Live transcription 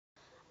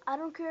I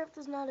don't care if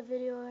there's not a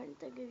video or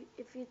anything.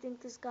 If you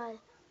think this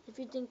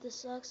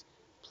sucks,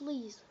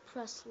 please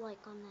press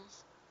like on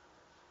this.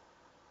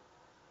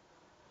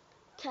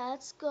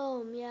 Cats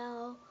go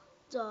meow,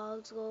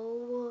 dogs go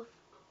woof.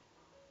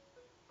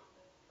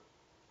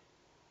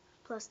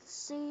 Plus the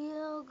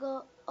seal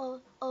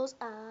goes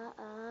ah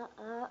ah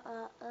ah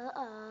ah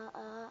ah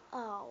ah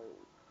ow.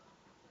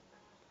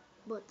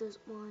 But there's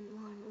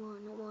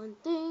one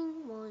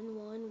thing,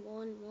 one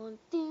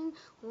thing,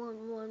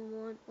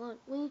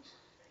 one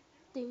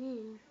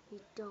thing you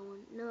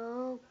don't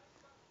know.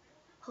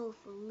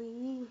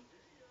 Hopefully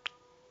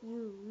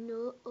you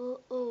know.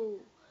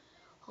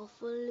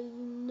 Hopefully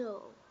you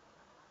know.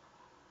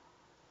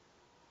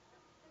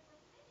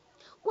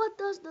 What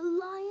does the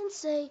lion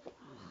say?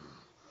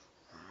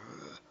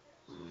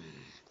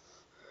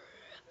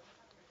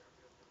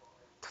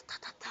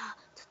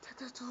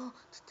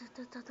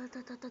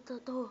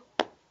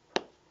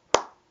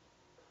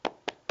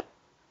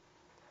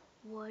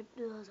 What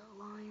does a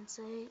lion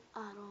say?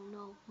 I don't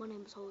know. My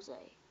name is Jose.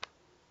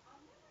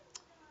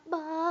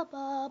 Ba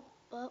ba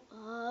ba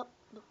ba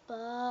ba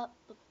ba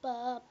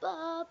ba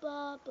ba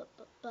ba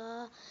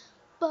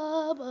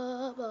ba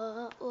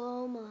ba.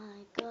 Oh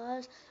my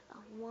gosh, I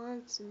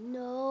want to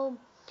know,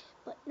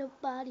 but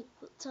nobody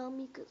will tell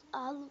me 'cause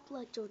I look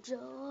like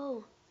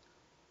JoJo.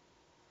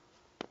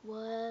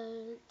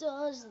 What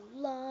does the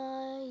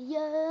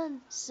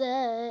lion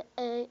say?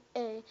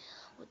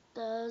 What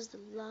does the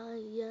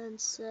lion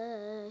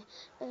say?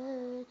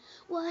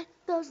 What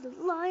does the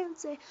lion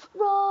say?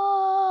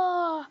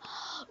 Roar!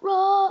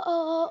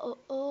 Roar!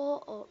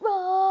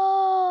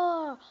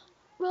 Roar!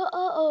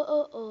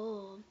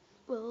 Roar!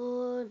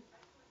 Roar!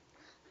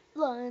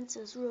 Lion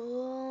says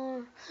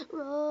roar!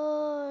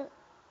 Roar!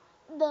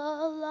 The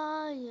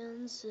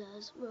lion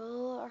says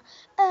roar!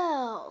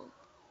 L-I-O-N.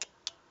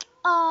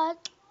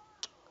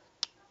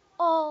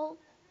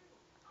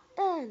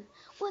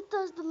 What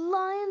does the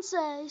lion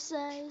say?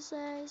 Say.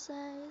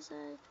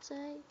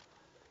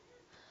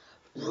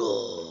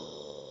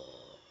 Roar.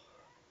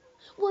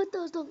 What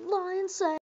does the lion say?